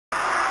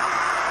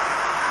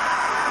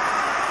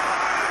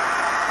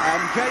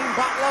Jane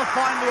Butler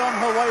finally on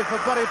her way for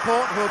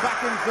Buryport, who are back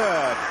in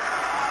third.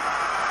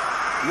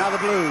 Now the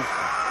Blues.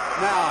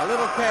 Now,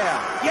 little care.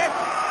 Yes!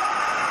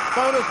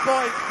 Bonus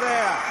points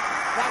there.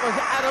 That was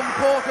Adam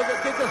Porter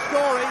that did the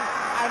scoring.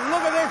 And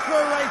look at this for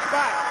a race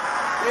back.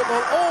 It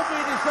will all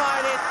be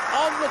decided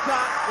on the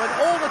touch when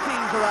all the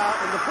teams are out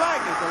and the flag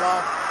is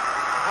aloft.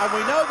 And we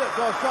know that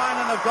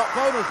Gorseinon have got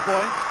bonus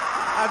points,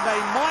 and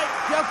they might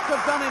just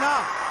have done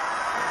enough.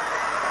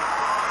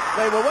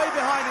 They were way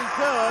behind in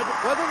third.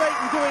 Whether they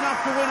can do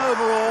enough to win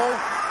overall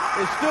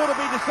is still to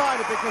be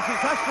decided, because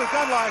it's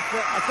Ystradgynlais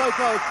that are so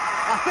close.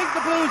 I think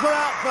the Blues are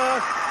out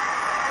first.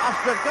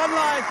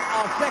 Ystradgynlais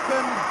are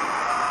second.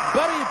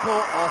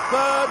 Buryport are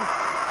third.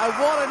 And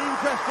what an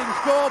interesting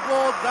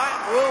scoreboard that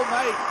will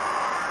make.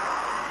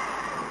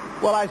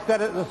 Well, I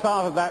said at the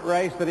start of that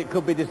race that it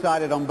could be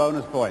decided on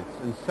bonus points,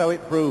 and so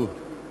it proved.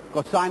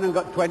 Gorseinon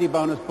got 20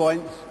 bonus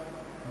points.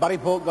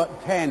 Buryport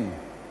got 10.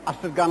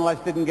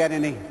 Ystradgynlais didn't get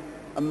any.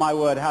 And my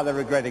word, how they're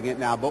regretting it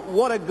now. But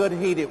what a good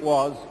heat it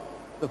was.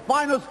 The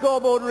final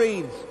scoreboard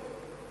reads,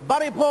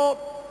 Buryport,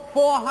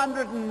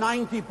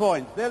 490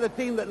 points. They're the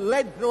team that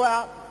led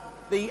throughout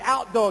the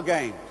outdoor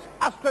games.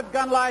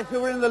 Ystradgynlais,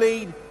 who were in the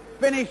lead,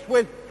 finished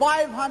with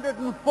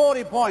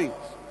 540 points.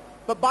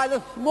 But by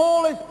the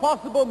smallest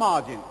possible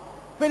margin,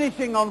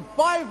 finishing on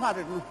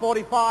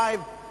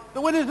 545,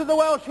 the winners of the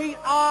Welsh heat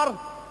are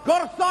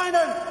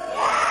Gorseinon.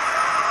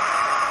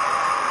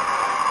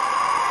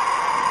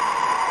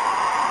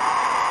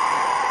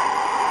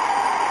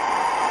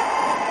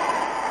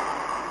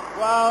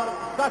 Well,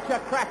 such a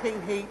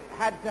cracking heat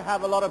had to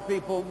have a lot of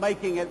people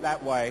making it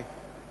that way.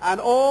 And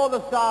all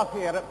the staff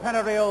here at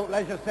Penyrheol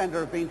Leisure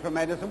Centre have been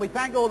tremendous. And we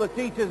thank all the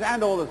teachers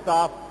and all the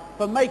staff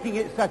for making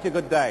it such a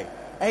good day.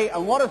 Hey,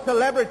 and what a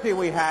celebrity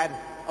we had.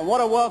 And what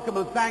a welcome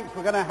and thanks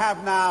we're going to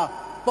have now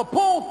for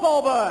Paul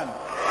Thorburn.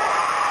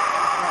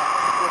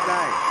 Good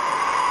day.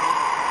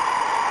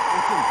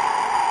 Listen,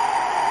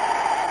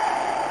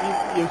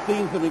 you've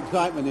seen some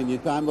excitement in your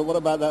time, but what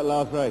about that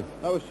last race?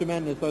 That was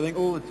tremendous. I think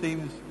all the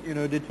teams,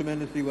 did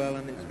tremendously well,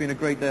 and it's been a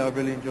great day. I've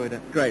really enjoyed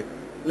it. Great.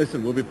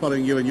 Listen, we'll be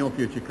following you in your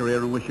future career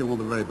and wish you all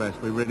the very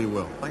best. We really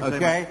will. Thanks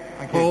okay?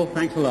 Thank Paul, you.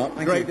 thanks a lot.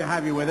 Thank Great you. to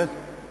have you with us.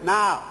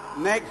 Now,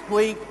 next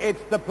week,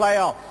 it's the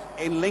playoffs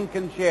in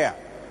Lincolnshire.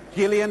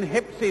 Gillian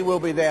Hipsey will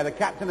be there, the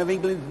captain of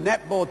England's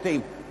netball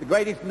team. The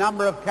greatest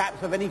number of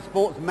caps of any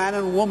sports man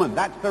and woman.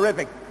 That's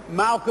terrific.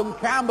 Malcolm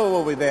Campbell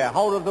will be there,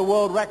 holder of the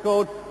world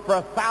record for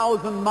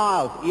 1,000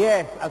 miles.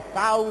 Yes,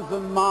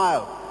 1,000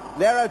 miles.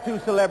 There are two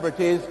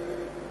celebrities.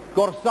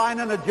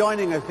 Gorseinon are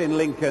joining us in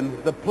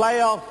Lincoln. The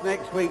playoffs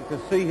next week to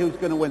see who's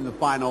going to win the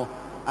final.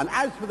 And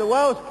as for the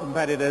Welsh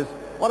competitors,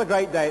 what a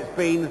great day it's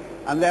been.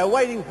 And they're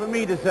waiting for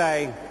me to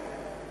say,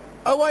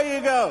 away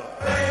you go.